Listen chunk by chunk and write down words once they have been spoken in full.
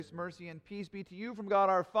Grace, mercy, and peace be to you from God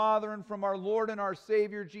our Father and from our Lord and our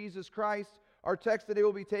Savior Jesus Christ. Our text today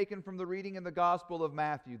will be taken from the reading in the Gospel of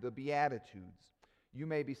Matthew, the Beatitudes. You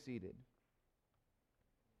may be seated.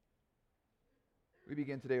 We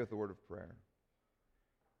begin today with a word of prayer.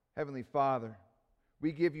 Heavenly Father,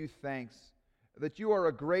 we give you thanks that you are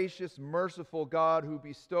a gracious, merciful God who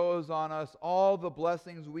bestows on us all the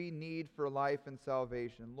blessings we need for life and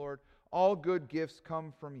salvation. Lord, all good gifts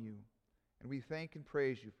come from you, and we thank and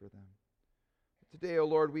praise you for them. Today, O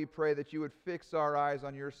Lord, we pray that you would fix our eyes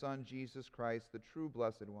on your Son, Jesus Christ, the true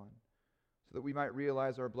blessed one, so that we might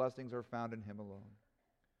realize our blessings are found in him alone.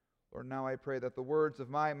 Lord, now I pray that the words of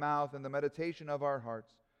my mouth and the meditation of our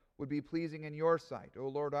hearts would be pleasing in your sight, O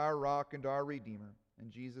Lord, our rock and our Redeemer. In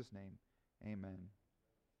Jesus' name, amen.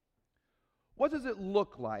 What does it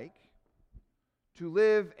look like to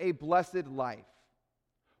live a blessed life?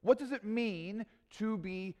 What does it mean to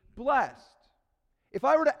be blessed? If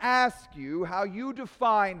I were to ask you how you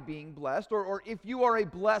define being blessed, or if you are a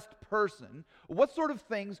blessed person, what sort of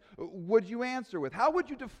things would you answer with? How would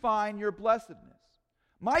you define your blessedness?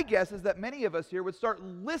 My guess is that many of us here would start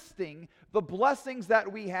listing the blessings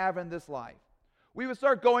that we have in this life. We would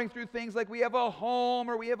start going through things like we have a home,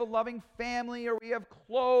 or we have a loving family, or we have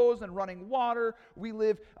clothes and running water. We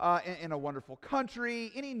live in a wonderful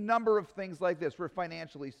country, any number of things like this. We're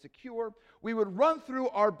financially secure. We would run through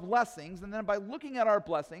our blessings, and then by looking at our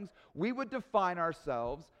blessings, we would define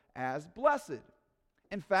ourselves as blessed.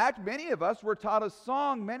 In fact, many of us were taught a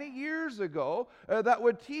song many years ago that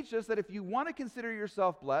would teach us that if you want to consider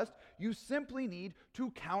yourself blessed, you simply need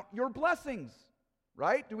to count your blessings.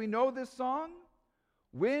 Right? Do we know this song?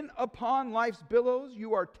 When upon life's billows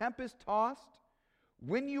you are tempest-tossed,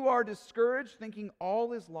 when you are discouraged, thinking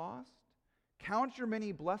all is lost, count your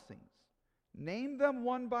many blessings, name them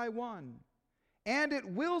one by one, and it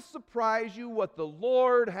will surprise you what the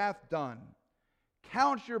Lord hath done.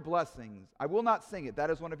 Count your blessings. I will not sing it. That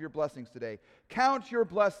is one of your blessings today. Count your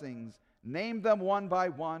blessings, name them one by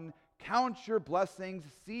one, count your blessings,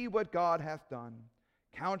 see what God hath done.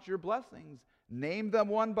 Count your blessings, name them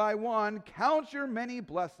one by one, count your many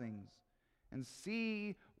blessings, and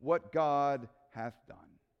see what God hath done.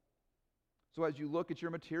 So as you look at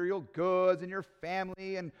your material goods and your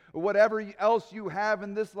family and whatever else you have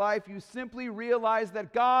in this life, you simply realize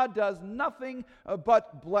that God does nothing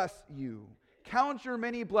but bless you. Count your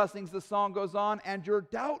many blessings, the song goes on, and your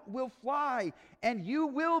doubt will fly, and you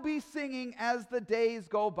will be singing as the days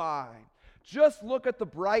go by. Just look at the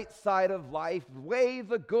bright side of life. Weigh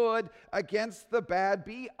the good against the bad.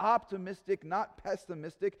 Be optimistic, not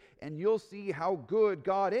pessimistic, and you'll see how good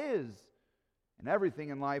God is. And everything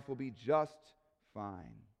in life will be just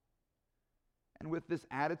fine. And with this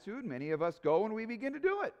attitude, many of us go and we begin to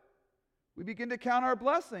do it. We begin to count our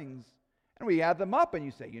blessings. And we add them up and you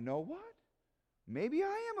say, you know what? Maybe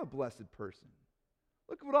I am a blessed person.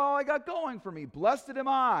 Look at what all I got going for me. Blessed am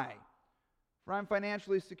I, for I'm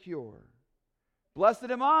financially secure.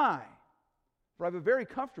 Blessed am I, for I have a very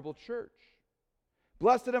comfortable church.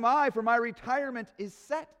 Blessed am I, for my retirement is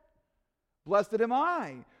set. Blessed am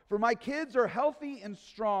I, for my kids are healthy and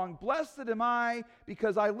strong. Blessed am I,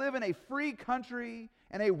 because I live in a free country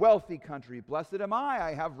and a wealthy country. Blessed am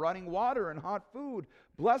I have running water and hot food.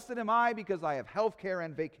 Blessed am I, because I have health care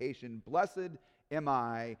and vacation. Blessed am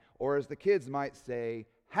I, or as the kids might say,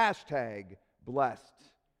 hashtag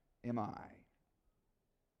blessed am I.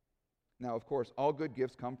 Now, of course, all good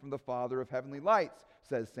gifts come from the Father of heavenly lights,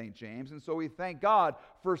 says St. James, and so we thank God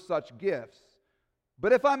for such gifts.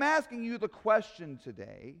 But if I'm asking you the question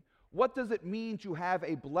today, what does it mean to have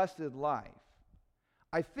a blessed life?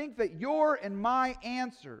 I think that your and my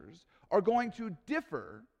answers are going to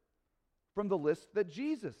differ from the list that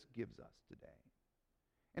Jesus gives us today.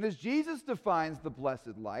 And as Jesus defines the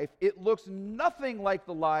blessed life, it looks nothing like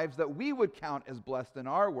the lives that we would count as blessed in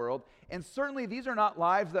our world, and certainly these are not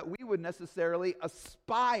lives that we would necessarily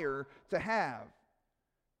aspire to have.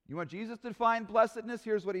 You want Jesus to define blessedness?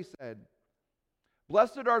 Here's what he said.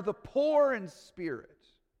 Blessed are the poor in spirit.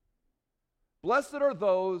 Blessed are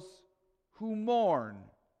those who mourn.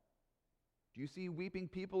 Do you see weeping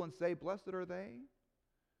people and say, blessed are they?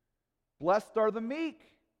 Blessed are the meek.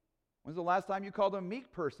 When's the last time you called a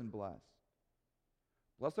meek person blessed?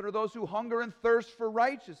 Blessed are those who hunger and thirst for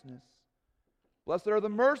righteousness. Blessed are the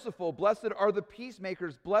merciful. Blessed are the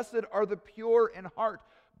peacemakers. Blessed are the pure in heart.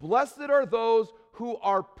 Blessed are those who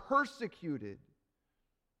are persecuted.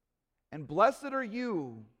 And blessed are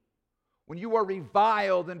you when you are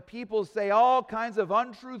reviled and people say all kinds of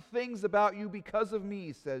untrue things about you because of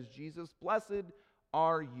me, says Jesus. Blessed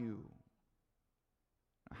are you.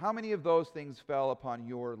 How many of those things fell upon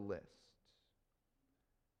your list?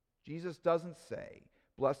 Jesus doesn't say,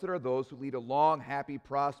 blessed are those who lead a long, happy,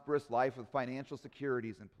 prosperous life with financial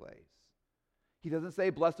securities in place. He doesn't say,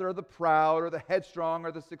 blessed are the proud or the headstrong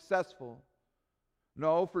or the successful.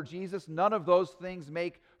 No, for Jesus, none of those things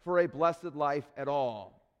make for a blessed life at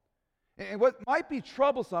all. And what might be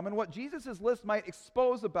troublesome and what Jesus' list might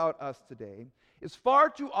expose about us today is far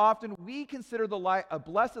too often we consider a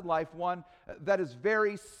blessed life one that is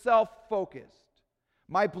very self-focused.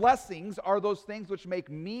 My blessings are those things which make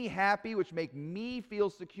me happy, which make me feel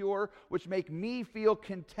secure, which make me feel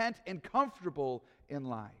content and comfortable in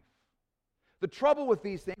life. The trouble with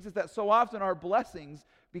these things is that so often our blessings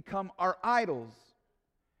become our idols,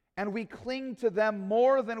 and we cling to them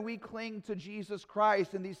more than we cling to Jesus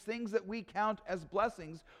Christ. And these things that we count as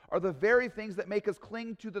blessings are the very things that make us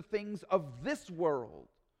cling to the things of this world,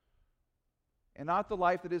 and not the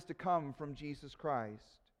life that is to come from Jesus Christ.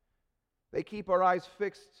 They keep our eyes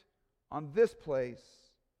fixed on this place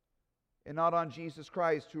and not on Jesus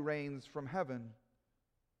Christ who reigns from heaven.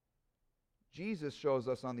 Jesus shows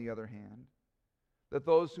us, on the other hand, that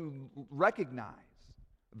those who recognize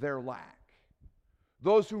their lack,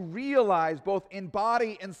 those who realize both in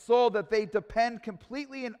body and soul that they depend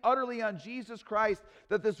completely and utterly on Jesus Christ,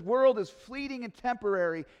 that this world is fleeting and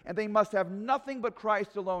temporary and they must have nothing but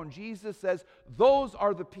Christ alone, Jesus says those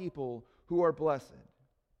are the people who are blessed,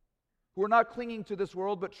 who are not clinging to this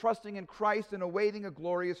world, but trusting in Christ and awaiting a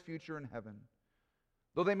glorious future in heaven.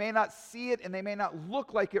 Though they may not see it and they may not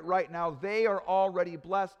look like it right now, they are already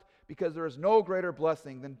blessed because there is no greater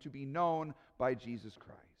blessing than to be known by Jesus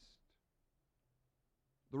Christ.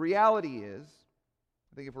 The reality is,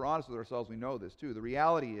 I think if we're honest with ourselves, we know this too. The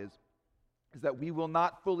reality is that we will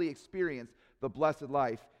not fully experience the blessed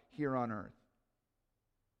life here on earth,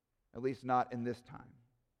 at least not in this time.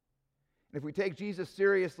 And if we take Jesus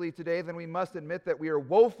seriously today, then we must admit that we are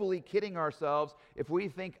woefully kidding ourselves if we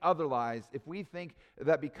think otherwise, if we think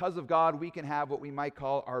that because of God we can have what we might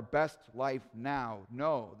call our best life now.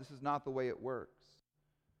 No, this is not the way it works.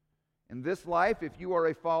 In this life, if you are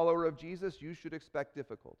a follower of Jesus, you should expect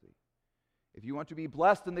difficulty. If you want to be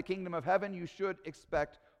blessed in the kingdom of heaven, you should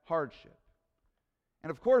expect hardship.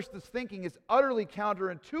 And of course, this thinking is utterly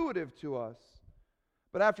counterintuitive to us.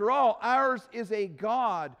 But after all, ours is a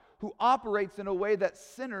God who operates in a way that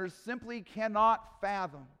sinners simply cannot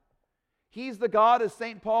fathom. He's the God, as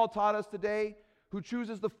St. Paul taught us today, who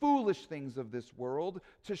chooses the foolish things of this world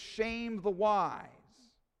to shame the wise.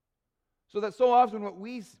 So that so often what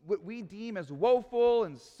we deem as woeful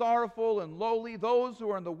and sorrowful and lowly, those who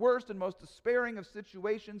are in the worst and most despairing of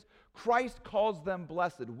situations, Christ calls them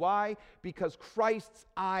blessed. Why? Because Christ's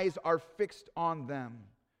eyes are fixed on them.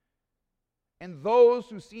 And those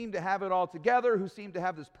who seem to have it all together, who seem to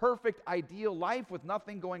have this perfect, ideal life with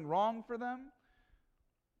nothing going wrong for them,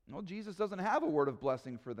 well, Jesus doesn't have a word of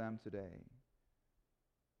blessing for them today.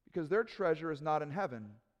 Because their treasure is not in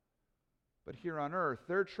heaven, but here on earth.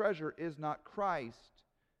 Their treasure is not Christ,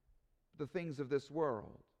 the things of this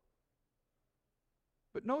world.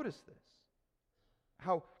 But notice this,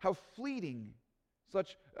 how fleeting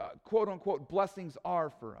such quote-unquote blessings are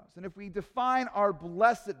for us. And if we define our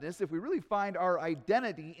blessedness, if we really find our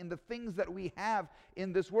identity in the things that we have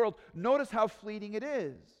in this world, notice how fleeting it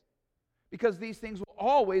is. Because these things will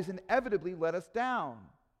always inevitably let us down.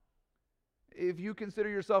 If you consider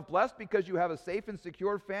yourself blessed because you have a safe and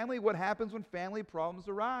secure family, what happens when family problems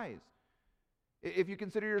arise? If you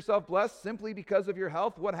consider yourself blessed simply because of your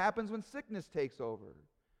health, what happens when sickness takes over?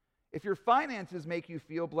 If your finances make you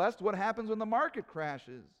feel blessed, what happens when the market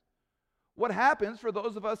crashes? What happens for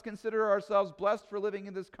those of us consider ourselves blessed for living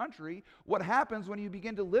in this country? What happens when you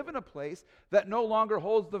begin to live in a place that no longer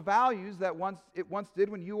holds the values that it once did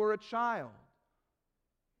when you were a child?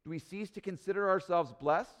 Do we cease to consider ourselves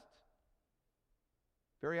blessed?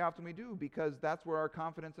 Very often we do, because that's where our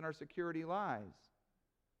confidence and our security lies,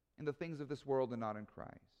 in the things of this world and not in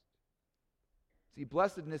Christ. See,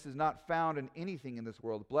 blessedness is not found in anything in this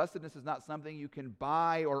world. Blessedness is not something you can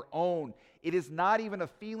buy or own. It is not even a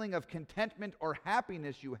feeling of contentment or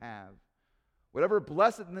happiness you have. Whatever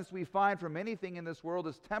blessedness we find from anything in this world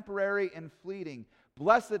is temporary and fleeting.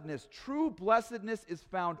 Blessedness, true blessedness, is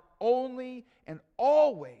found only and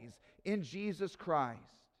always in Jesus Christ.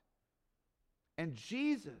 And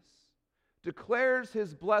Jesus declares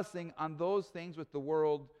his blessing on those things which the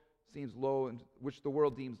world seems low and which the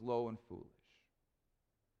world deems low and foolish.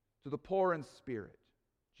 To the poor in spirit,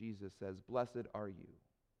 Jesus says, blessed are you.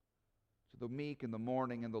 To the meek and the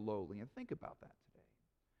mourning and the lowly. And think about that today.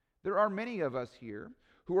 There are many of us here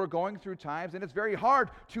who are going through times, and it's very hard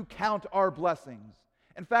to count our blessings.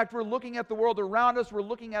 In fact, we're looking at the world around us, we're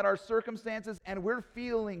looking at our circumstances, and we're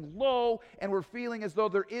feeling low, and we're feeling as though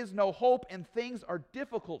there is no hope, and things are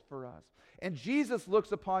difficult for us. And Jesus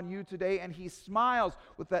looks upon you today, and he smiles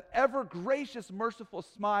with that ever gracious, merciful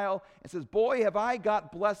smile, and says, "Boy, have I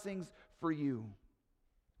got blessings for you."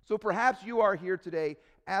 So perhaps you are here today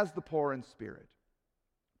as the poor in spirit.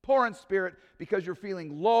 Poor in spirit because you're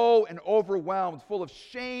feeling low and overwhelmed, full of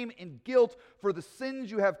shame and guilt for the sins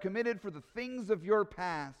you have committed, for the things of your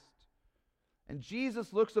past. And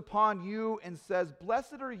Jesus looks upon you and says,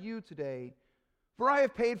 "Blessed are you today, for I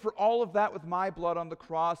have paid for all of that with my blood on the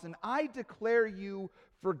cross, and I declare you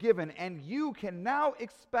forgiven, and you can now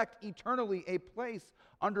expect eternally a place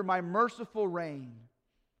under my merciful reign."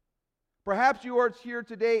 Perhaps you are here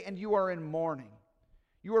today and you are in mourning.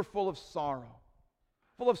 You are full of sorrow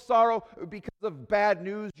because of bad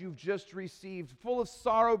news you've just received, full of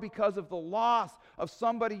sorrow because of the loss of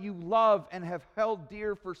somebody you love and have held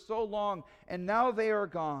dear for so long, and now they are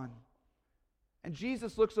gone. And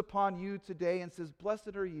Jesus looks upon you today and says,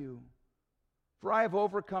 "Blessed are you, for I have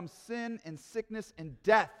overcome sin and sickness and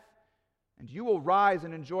death, and you will rise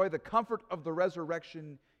and enjoy the comfort of the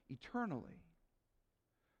resurrection eternally."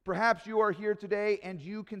 Perhaps you are here today and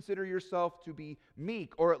you consider yourself to be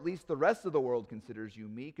meek, or at least the rest of the world considers you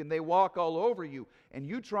meek, and they walk all over you, and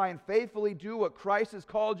you try and faithfully do what Christ has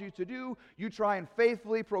called you to do. You try and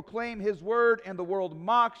faithfully proclaim his word, and the world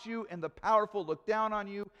mocks you, and the powerful look down on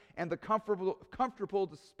you, and the comfortable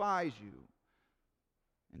despise you.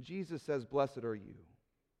 And Jesus says, "Blessed are you,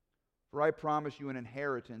 for I promise you an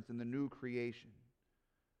inheritance in the new creation."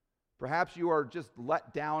 Perhaps you are just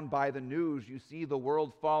let down by the news. You see the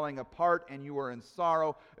world falling apart and you are in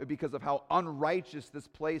sorrow because of how unrighteous this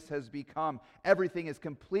place has become. Everything is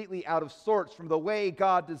completely out of sorts from the way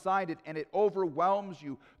God designed it, and it overwhelms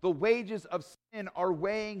you. The wages of sin are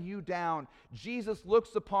weighing you down. Jesus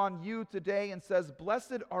looks upon you today and says,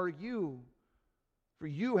 "Blessed are you, for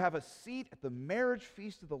you have a seat at the marriage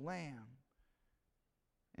feast of the Lamb."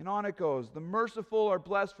 And on it goes. "The merciful are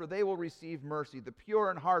blessed, for they will receive mercy. The pure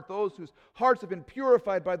in heart, those whose hearts have been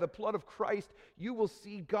purified by the blood of Christ, you will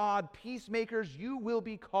see God. Peacemakers, you will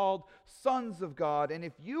be called sons of God." And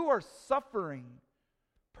if you are suffering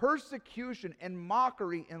persecution and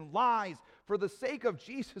mockery and lies for the sake of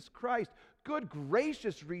Jesus Christ, good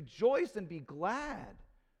gracious, rejoice and be glad.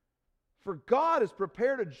 For God has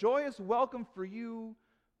prepared a joyous welcome for you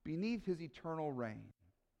beneath his eternal reign.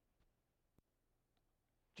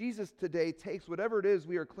 Jesus today takes whatever it is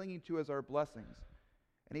we are clinging to as our blessings,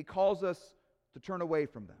 and he calls us to turn away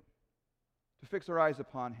from them, to fix our eyes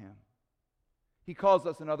upon him. He calls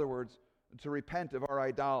us, in other words, to repent of our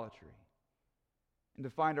idolatry and to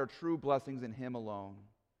find our true blessings in him alone,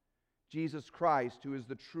 Jesus Christ, who is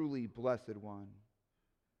the truly blessed one.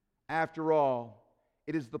 After all,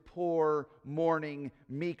 it is the poor, mourning,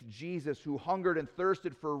 meek Jesus who hungered and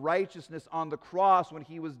thirsted for righteousness on the cross when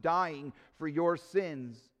he was dying for your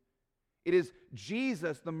sins. It is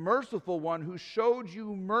Jesus, the merciful one, who showed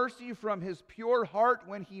you mercy from his pure heart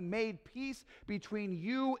when he made peace between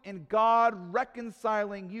you and God,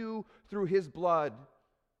 reconciling you through his blood,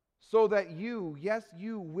 so that you, yes,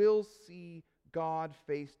 you will see God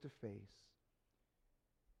face to face.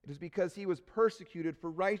 It is because he was persecuted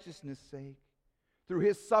for righteousness' sake, through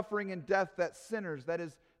his suffering and death, that sinners, that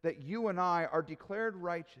is, that you and I are declared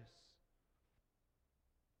righteous.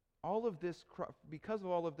 All of this, because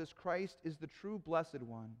of all of this, Christ is the true blessed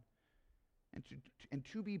one. And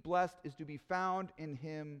to be blessed is to be found in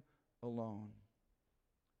him alone.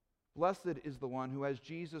 Blessed is the one who has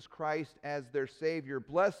Jesus Christ as their Savior.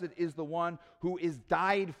 Blessed is the one who is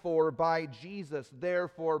died for by Jesus.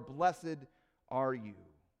 Therefore, blessed are you.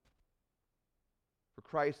 For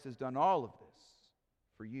Christ has done all of this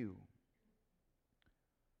for you.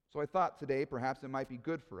 So I thought today perhaps it might be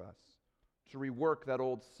good for us to rework that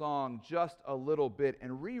old song just a little bit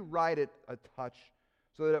and rewrite it a touch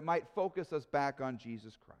so that it might focus us back on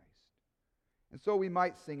Jesus Christ. And so we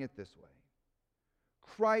might sing it this way.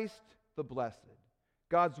 Christ the blessed,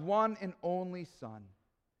 God's one and only Son.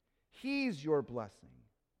 He's your blessing,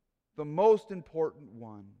 the most important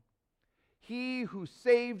one. He who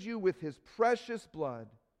saved you with his precious blood.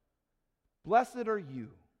 Blessed are you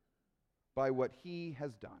by what he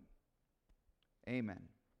has done. Amen.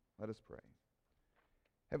 Let us pray.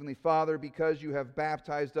 Heavenly Father, because you have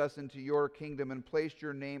baptized us into your kingdom and placed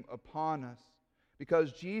your name upon us,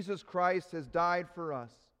 because Jesus Christ has died for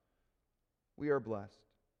us, we are blessed.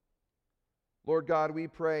 Lord God, we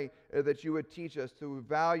pray that you would teach us to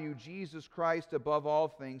value Jesus Christ above all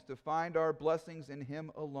things, to find our blessings in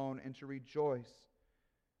him alone, and to rejoice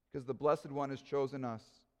because the Blessed One has chosen us.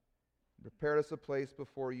 prepared us a place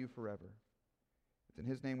before you forever. It's in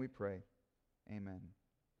his name we pray. Amen.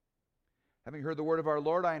 Having heard the word of our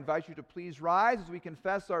Lord, I invite you to please rise as we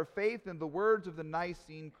confess our faith in the words of the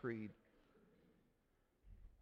Nicene Creed.